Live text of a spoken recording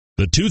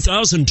The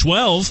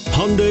 2012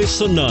 Hyundai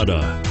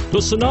Sonata. The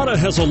Sonata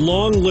has a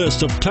long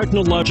list of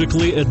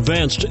technologically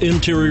advanced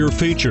interior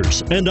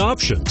features and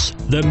options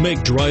that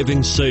make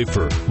driving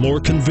safer, more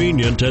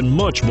convenient, and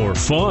much more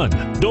fun.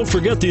 Don't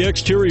forget the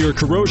exterior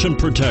corrosion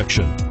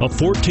protection, a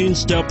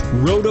 14-step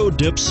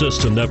roto-dip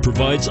system that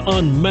provides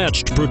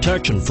unmatched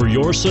protection for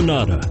your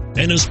Sonata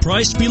and is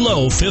priced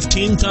below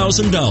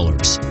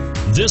 $15,000.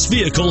 This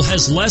vehicle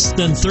has less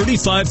than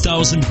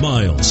 35,000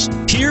 miles.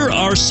 Here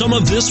are some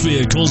of this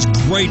vehicle's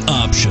great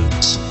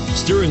options: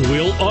 steering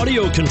wheel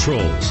audio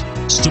controls,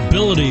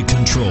 stability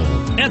control,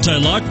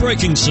 anti-lock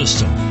braking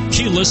system,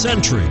 keyless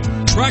entry,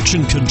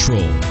 traction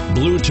control,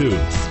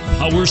 Bluetooth,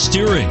 power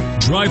steering,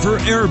 driver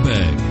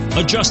airbag,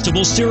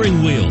 adjustable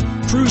steering wheel,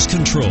 cruise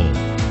control.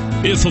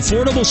 If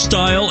affordable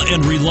style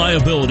and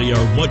reliability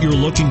are what you're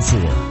looking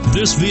for,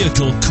 this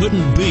vehicle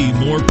couldn't be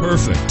more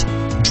perfect.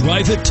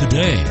 Drive it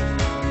today.